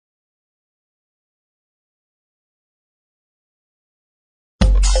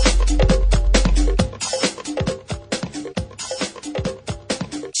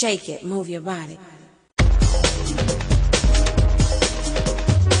Shake it, move your body.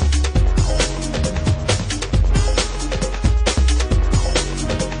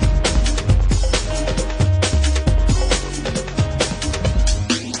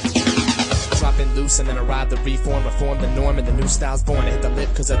 Loose and then I ride the reform the norm, and the new style's born. I hit the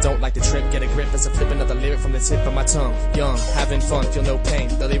lip cause I don't like the trip, get a grip as I flip another lyric from the tip of my tongue. Young, having fun, feel no pain.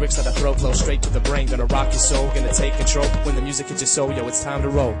 The lyrics that I throw flow straight to the brain, gonna rock your soul, gonna take control. When the music hits your soul, yo, it's time to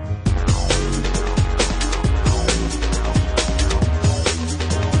roll.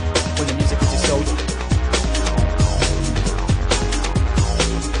 When the music hits your soul,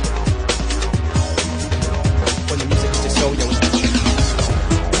 when the music hits your soul, yo, it's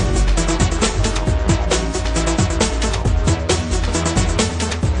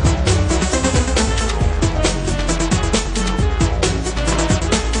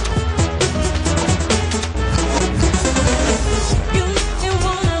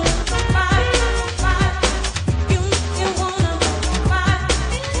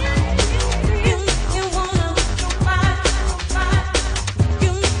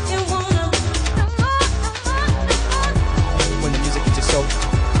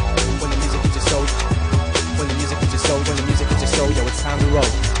yo, it's time to roll.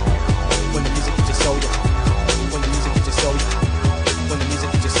 When the music hits your soul, yo. When the music hits your soul, when the music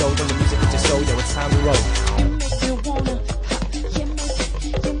hits your soul, when the music hits your soul, yo, it's time to roll. You make me wanna, you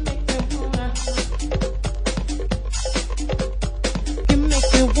make me wanna. You make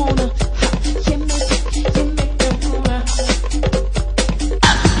me wanna, you make me wanna.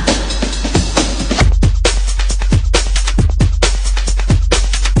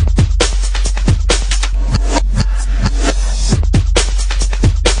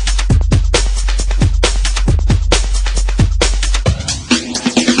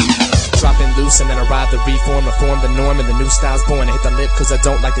 And then I ride the reform the norm, and the new style's born. I hit the lip cause I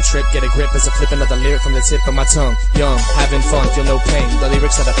don't like the trip, get a grip as I flip another lyric from the tip of my tongue. Young, having fun, feel no pain. The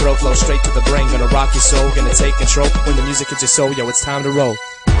lyrics that I throw flow straight to the brain, gonna rock your soul, gonna take control. When the music hits your soul, yo, it's time to roll.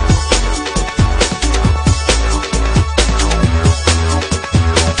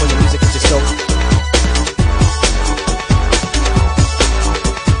 When the music hits your soul,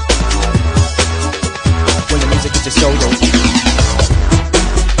 when the music hits your soul, yo.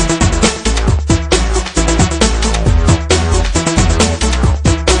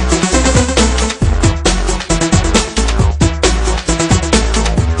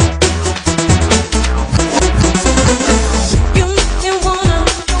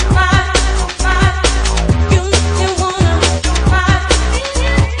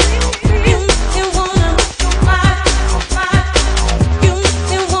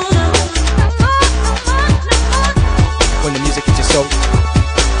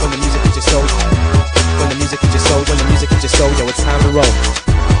 Yo, it's time to roll.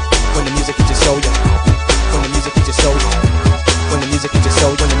 When the music hits your soul, yo. When the music hits your soul, when the music hits your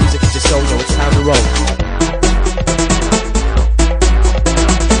soul, when the music hits your soul, yo, it's time to roll. When the music hits your soul,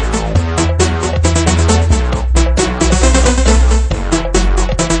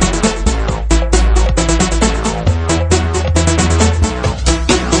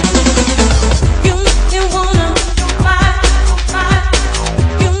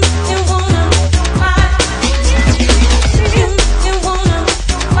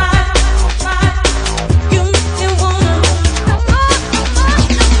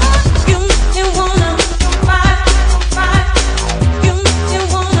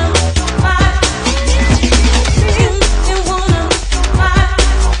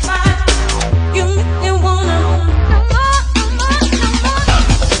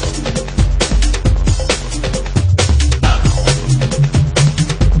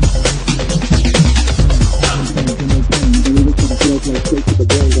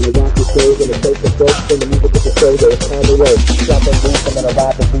 yo, it's time to roll. Drop that beat and then I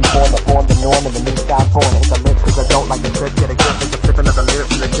ride the reform the norm, and the new style's born. I hit the lip cause I don't like the trip, get a grip as I flip another lyric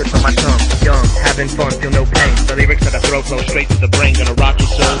from the tip of my tongue. Young, having fun, feel no pain. The lyrics that I throw flow straight to the brain, gonna rock your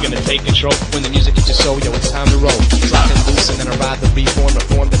soul, gonna take control. When the music hits your soul, yo, it's time to roll. Dropping loose and then I ride the reform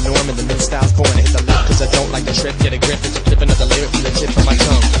the norm, and the new style's born. I hit the lip cause I don't like the trip, get a grip as I flip another lyric from the tip of my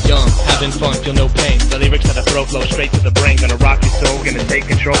tongue. Young, having fun, feel no pain. The lyrics that I throw flow straight to the brain, gonna rock your soul, gonna take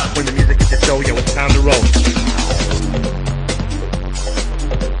control. When the music hits your soul, yo, it's time to roll.